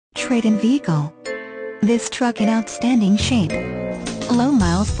trade-in vehicle. This truck in outstanding shape. Low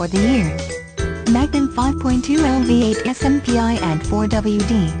miles for the year. Magnum 5.2L V8 SMPI and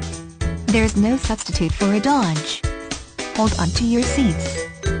 4WD. There's no substitute for a Dodge. Hold on to your seats.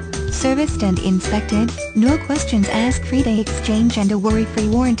 Serviced and inspected, no questions asked, 3-day exchange and a worry-free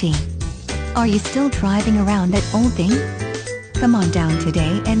warranty. Are you still driving around that old thing? Come on down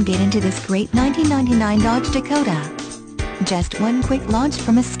today and get into this great 1999 Dodge Dakota. Just one quick launch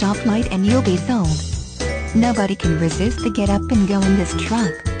from a stoplight and you'll be sold. Nobody can resist the get up and go in this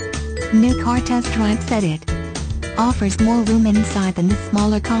truck. New car test drive said it. Offers more room inside than the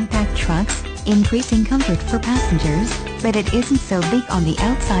smaller compact trucks, increasing comfort for passengers, but it isn't so big on the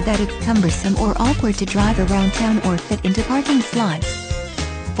outside that it's cumbersome or awkward to drive around town or fit into parking slots.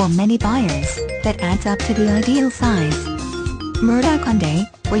 For many buyers, that adds up to the ideal size. Murdock Hyundai,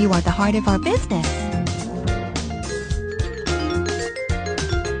 where you are the heart of our business.